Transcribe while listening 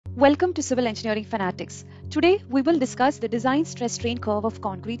Welcome to Civil Engineering Fanatics. Today we will discuss the design stress strain curve of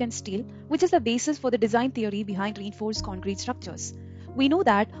concrete and steel, which is the basis for the design theory behind reinforced concrete structures. We know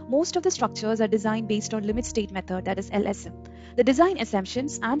that most of the structures are designed based on limit state method, that is LSM. The design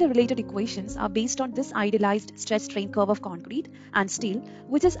assumptions and the related equations are based on this idealized stress strain curve of concrete and steel,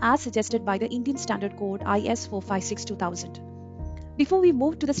 which is as suggested by the Indian Standard Code IS 456-2000. Before we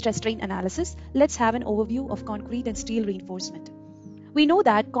move to the stress strain analysis, let's have an overview of concrete and steel reinforcement. We know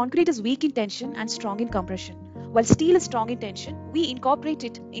that concrete is weak in tension and strong in compression. While steel is strong in tension, we incorporate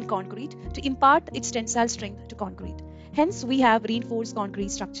it in concrete to impart its tensile strength to concrete. Hence, we have reinforced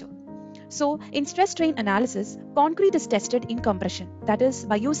concrete structure. So, in stress strain analysis, concrete is tested in compression, that is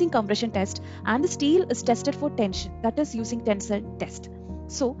by using compression test, and the steel is tested for tension, that is using tensile test.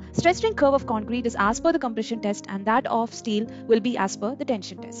 So, stress strain curve of concrete is as per the compression test and that of steel will be as per the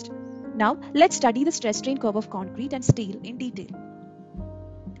tension test. Now, let's study the stress strain curve of concrete and steel in detail.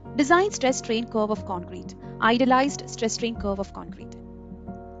 Design stress strain curve of concrete. Idealized stress strain curve of concrete.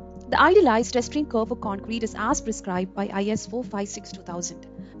 The idealized stress strain curve of concrete is as prescribed by IS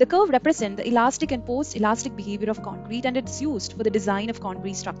 456-2000. The curve represents the elastic and post-elastic behavior of concrete and it's used for the design of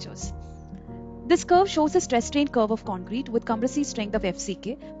concrete structures. This curve shows the stress strain curve of concrete with compressive strength of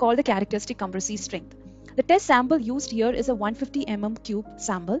FCK called the characteristic compressive strength. The test sample used here is a 150 mm cube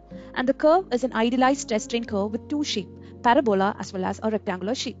sample and the curve is an idealized stress strain curve with two shapes, parabola as well as a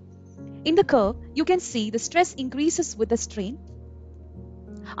rectangular shape. In the curve, you can see the stress increases with the strain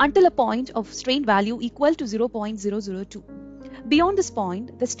until a point of strain value equal to 0.002. Beyond this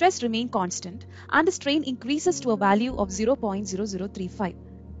point, the stress remains constant and the strain increases to a value of 0.0035.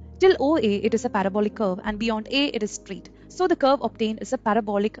 Till OA, it is a parabolic curve and beyond A, it is straight. So the curve obtained is a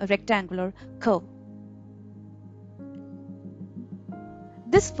parabolic rectangular curve.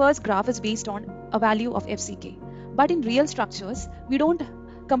 This first graph is based on a value of FCK. But in real structures, we don't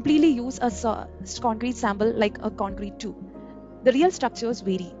completely use a concrete sample like a concrete tube. The real structures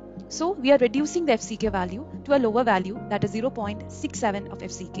vary. So we are reducing the FCK value to a lower value, that is 0.67 of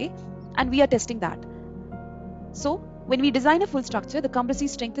FCK, and we are testing that. So when we design a full structure, the compressive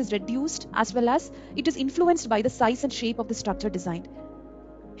strength is reduced as well as it is influenced by the size and shape of the structure designed.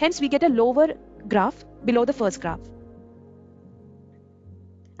 Hence we get a lower graph below the first graph.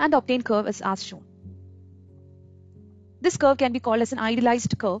 And the obtained curve is as shown. This curve can be called as an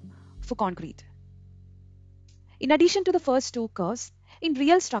idealized curve for concrete. In addition to the first two curves, in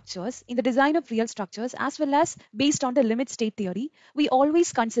real structures, in the design of real structures as well as based on the limit state theory, we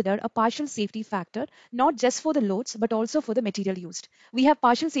always consider a partial safety factor not just for the loads but also for the material used. We have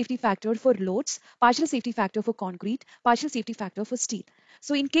partial safety factor for loads, partial safety factor for concrete, partial safety factor for steel.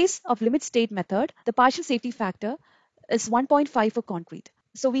 So in case of limit state method, the partial safety factor is 1.5 for concrete.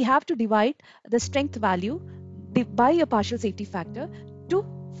 So we have to divide the strength value by a partial safety factor to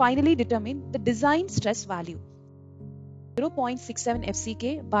finally determine the design stress value. 0.67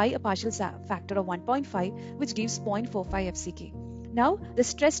 FCK by a partial factor of 1.5, which gives 0.45 FCK. Now, the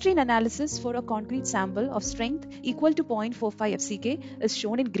stress strain analysis for a concrete sample of strength equal to 0.45 FCK is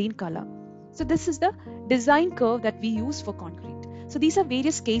shown in green color. So this is the design curve that we use for concrete. So these are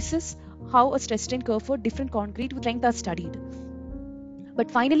various cases how a stress strain curve for different concrete strength are studied. But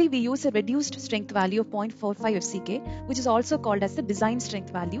finally, we use a reduced strength value of 0.45 FCK, which is also called as the design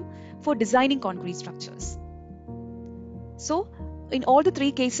strength value for designing concrete structures. So, in all the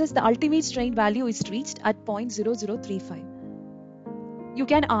three cases, the ultimate strain value is reached at 0.0035. You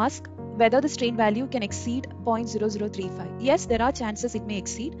can ask whether the strain value can exceed 0.0035. Yes, there are chances it may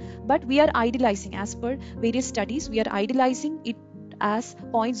exceed, but we are idealizing as per various studies, we are idealizing it as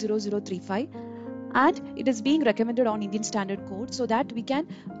 0.0035. And it is being recommended on Indian Standard Code so that we can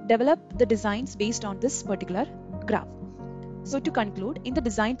develop the designs based on this particular graph. So to conclude, in the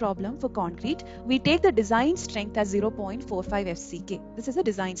design problem for concrete, we take the design strength as 0.45 FCK. This is a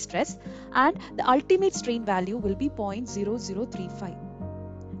design stress and the ultimate strain value will be 0.0035.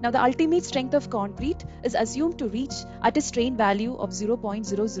 Now the ultimate strength of concrete is assumed to reach at a strain value of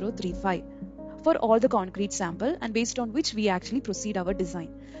 0.0035. for all the concrete sample and based on which we actually proceed our design.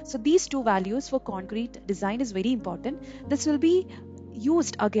 So these two values for concrete design is very important. This will be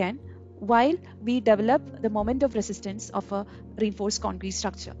used again while we develop the moment of resistance of a reinforced concrete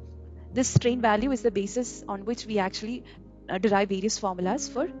structure. This strain value is the basis on which we actually derive various formulas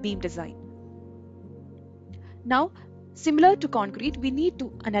for beam design. Now, similar to concrete, we need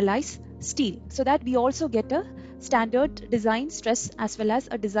to analyze steel so that we also get a standard design stress as well as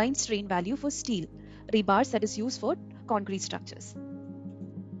a design strain value for steel rebars that is used for concrete structures.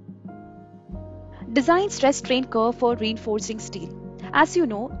 Design stress strain curve for reinforcing steel. As you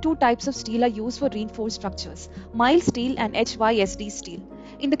know, two types of steel are used for reinforced structures, mild steel and HYSD steel.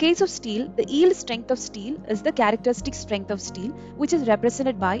 In the case of steel, the yield strength of steel is the characteristic strength of steel, which is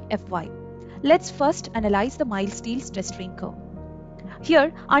represented by Fy. Let's first analyze the mild steel stress strain curve.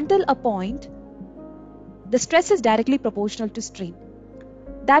 Here, until a point, the stress is directly proportional to strain.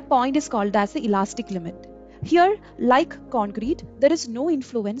 That point is called as the elastic limit. Here, like concrete, there is no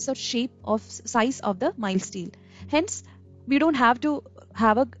influence or shape of size of the mild steel. Hence, we don't have to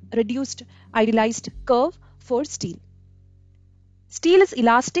have a reduced idealized curve for steel. Steel is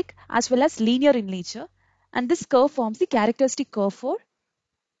elastic as well as linear in nature, and this curve forms the characteristic curve for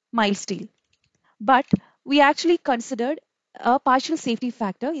mild steel. But we actually considered a partial safety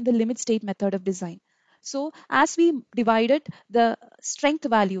factor in the limit state method of design. So as we divided the strength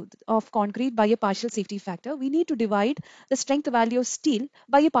value of concrete by a partial safety factor, we need to divide the strength value of steel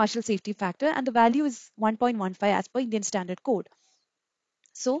by a partial safety factor, and the value is 1.15 as per Indian Standard Code.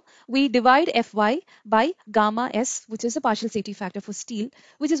 So we divide Fy by gamma S, which is a partial safety factor for steel,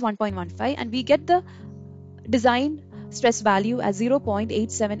 which is 1.15, and we get the design stress value as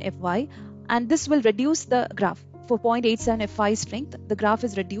 0.87 Fy, and this will reduce the graph. For 0.87 Fy strength, the graph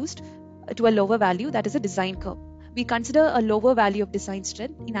is reduced to a lower value, that is a design curve. We consider a lower value of design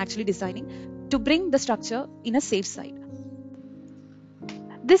strength in actually designing to bring the structure in a safe side.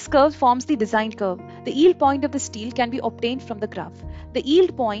 This curve forms the design curve. The yield point of the steel can be obtained from the graph. The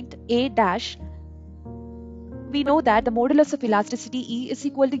yield point A dash, we know that the modulus of elasticity E is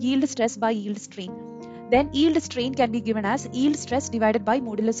equal to yield stress by yield strain. Then yield strain can be given as yield stress divided by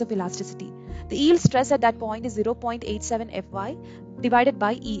modulus of elasticity. The yield stress at that point is 0.87 Fy divided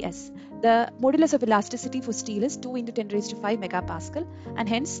by Es. The modulus of elasticity for steel is 2 into 10 raised to 5 megapascal, and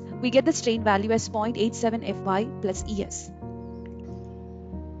hence we get the strain value as 0.87 Fy plus Es.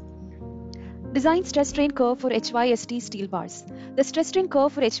 Design stress strain curve for HYSD steel bars. The stress strain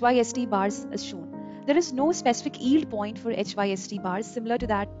curve for HYSD bars is shown. There is no specific yield point for HYSD bars, similar to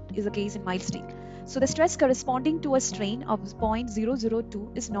that is the case in mild steel. So the stress corresponding to a strain of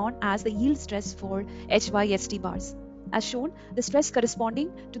 0.002 is known as the yield stress for HYSD bars. As shown, the stress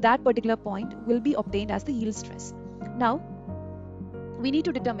corresponding to that particular point will be obtained as the yield stress. Now, we need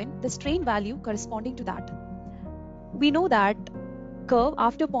to determine the strain value corresponding to that. We know that curve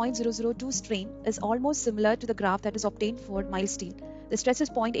after 0.002 strain is almost similar to the graph that is obtained for mild steel. The stress is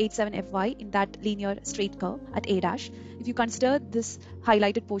 0.87 Fy in that linear straight curve at A dash. If you consider this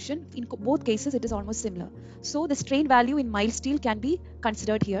highlighted portion, in both cases it is almost similar. So the strain value in mild steel can be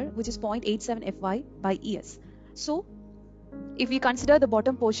considered here, which is 0.87 Fy by Es. So if we consider the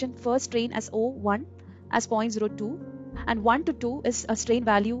bottom portion first strain as O1 as 0.02, and 1 to 2 is a strain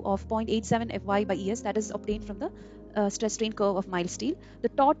value of 0.87 Fy by Es that is obtained from the stress strain curve of mild steel. The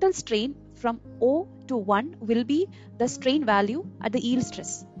total strain from O to 1 will be the strain value at the yield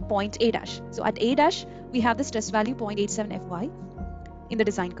stress, point A dash. So at A dash, we have the stress value 0.87 Fy in the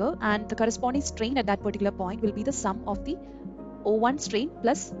design curve, and the corresponding strain at that particular point will be the sum of the O1 strain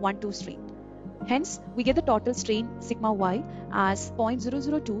plus 1,2 strain. Hence, we get the total strain sigma y as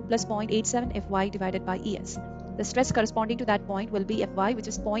 0.002 plus 0.87 Fy divided by Es. The stress corresponding to that point will be Fy, which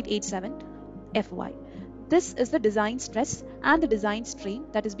is 0.87 Fy. This is the design stress and the design strain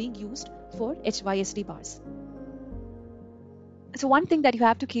that is being used for HYSD bars. So one thing that you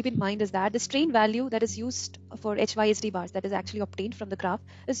have to keep in mind is that the strain value that is used for HYSD bars, that is actually obtained from the graph,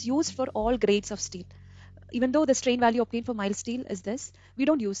 is used for all grades of steel. Even though the strain value obtained for mild steel is this, we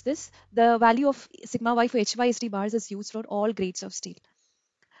don't use this. The value of sigma y for HYSD bars is used for all grades of steel.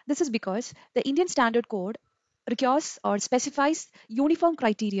 This is because the Indian Standard Code requires or specifies uniform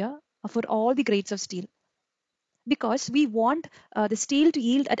criteria for all the grades of steel, because we want the steel to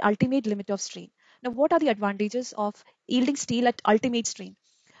yield at ultimate limit of strain. Now, what are the advantages of yielding steel at ultimate strain?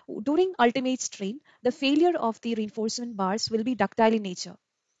 During ultimate strain, the failure of the reinforcement bars will be ductile in nature.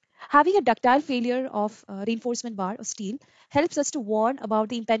 Having a ductile failure of reinforcement bar or steel helps us to warn about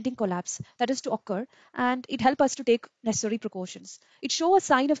the impending collapse that is to occur, and it helps us to take necessary precautions. It shows a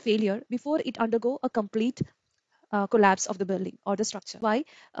sign of failure before it undergo a complete collapse of the building or the structure. Why,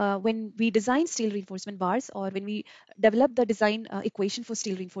 when we design steel reinforcement bars, or when we develop the design equation for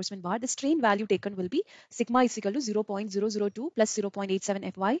steel reinforcement bar, the strain value taken will be sigma is equal to 0.002 plus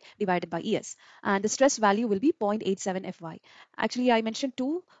 0.87 Fy divided by Es, and the stress value will be 0.87 Fy. Actually, I mentioned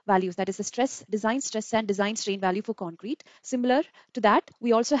two values, that is the design stress and design strain value for concrete. Similar to that,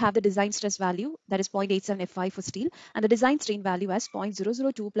 we also have the design stress value, that is 0.87 Fy for steel, and the design strain value as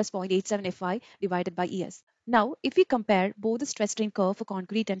 0.002 plus 0.87 Fy divided by Es. Now, if we compare both the stress strain curve for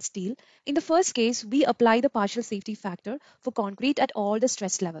concrete and steel, in the first case, we apply the partial safety factor for concrete at all the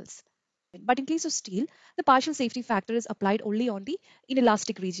stress levels. But in case of steel, the partial safety factor is applied only on the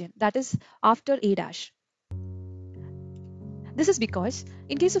inelastic region, that is after A dash. This is because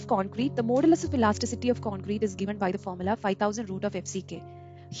in case of concrete, the modulus of elasticity of concrete is given by the formula 5000 root of FCK.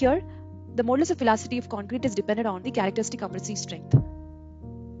 Here, the modulus of elasticity of concrete is dependent on the characteristic compressive strength.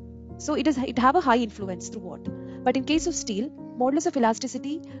 So it have a high influence throughout. But in case of steel, modulus of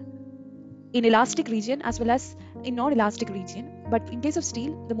elasticity in elastic region as well as in non-elastic region. But in case of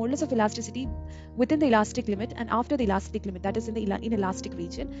steel, the modulus of elasticity within the elastic limit and after the elastic limit, that is in the inelastic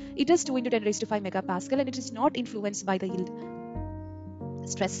region, it is 2 into 10 raised to 5 megapascal, and it is not influenced by the yield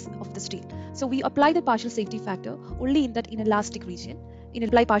stress of the steel. So we apply the partial safety factor only in that inelastic region, and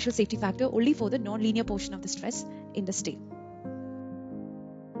apply partial safety factor only for the non-linear portion of the stress in the steel.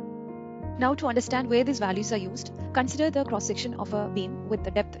 Now, to understand where these values are used, consider the cross-section of a beam with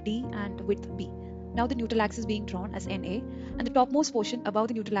the depth D and width B. Now the neutral axis being drawn as NA, and the topmost portion above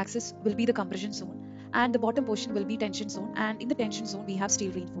the neutral axis will be the compression zone, and the bottom portion will be tension zone, and in the tension zone we have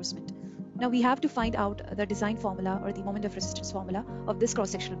steel reinforcement. Now we have to find out the design formula or the moment of resistance formula of this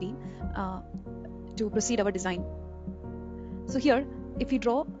cross-sectional beam to proceed our design. So here, if we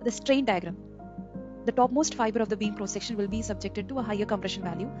draw the strain diagram, the topmost fiber of the beam cross-section will be subjected to a higher compression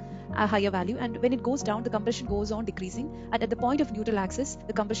value, and when it goes down, the compression goes on decreasing, and at the point of neutral axis,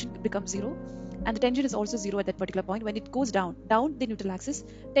 the compression becomes zero, and the tension is also zero at that particular point. When it goes down the neutral axis,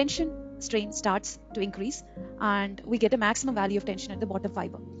 tension strain starts to increase, and we get a maximum value of tension at the bottom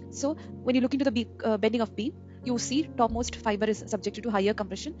fiber. So when you look into the bending of beam, you see topmost fiber is subjected to higher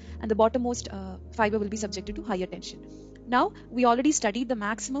compression, and the bottommost fiber will be subjected to higher tension. Now, we already studied the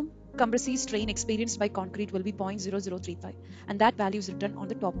maximum compressive strain experienced by concrete will be 0.0035, and that value is written on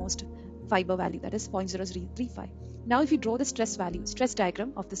the topmost fiber value, that is 0.0035. Now, if we draw the stress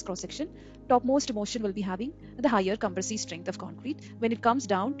diagram of this cross-section, topmost motion will be having the higher compressive strength of concrete. When it comes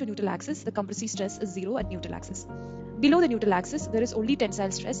down to neutral axis, the compressive stress is zero at neutral axis. Below the neutral axis, there is only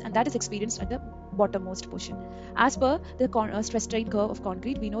tensile stress, and that is experienced at the bottommost portion. As per the stress strain curve of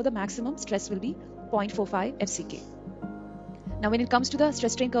concrete, we know the maximum stress will be 0.45 FCK. Now, when it comes to the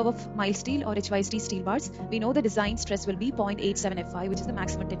stress strain curve of mild steel or HYSD steel bars, we know the design stress will be 0.87 Fi, which is the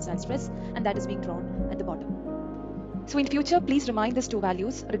maximum tensile stress, and that is being drawn at the bottom. So in future, please remind these two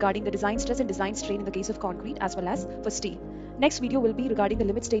values regarding the design stress and design strain in the case of concrete as well as for steel. Next video will be regarding the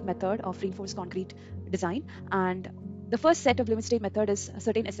limit state method of reinforced concrete design, and the first set of limit state method is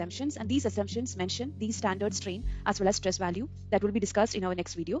certain assumptions, and these assumptions mention the standard strain as well as stress value that will be discussed in our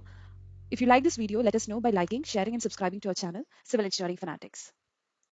next video. If you like this video, let us know by liking, sharing, and subscribing to our channel, Civil Engineering Fanatics.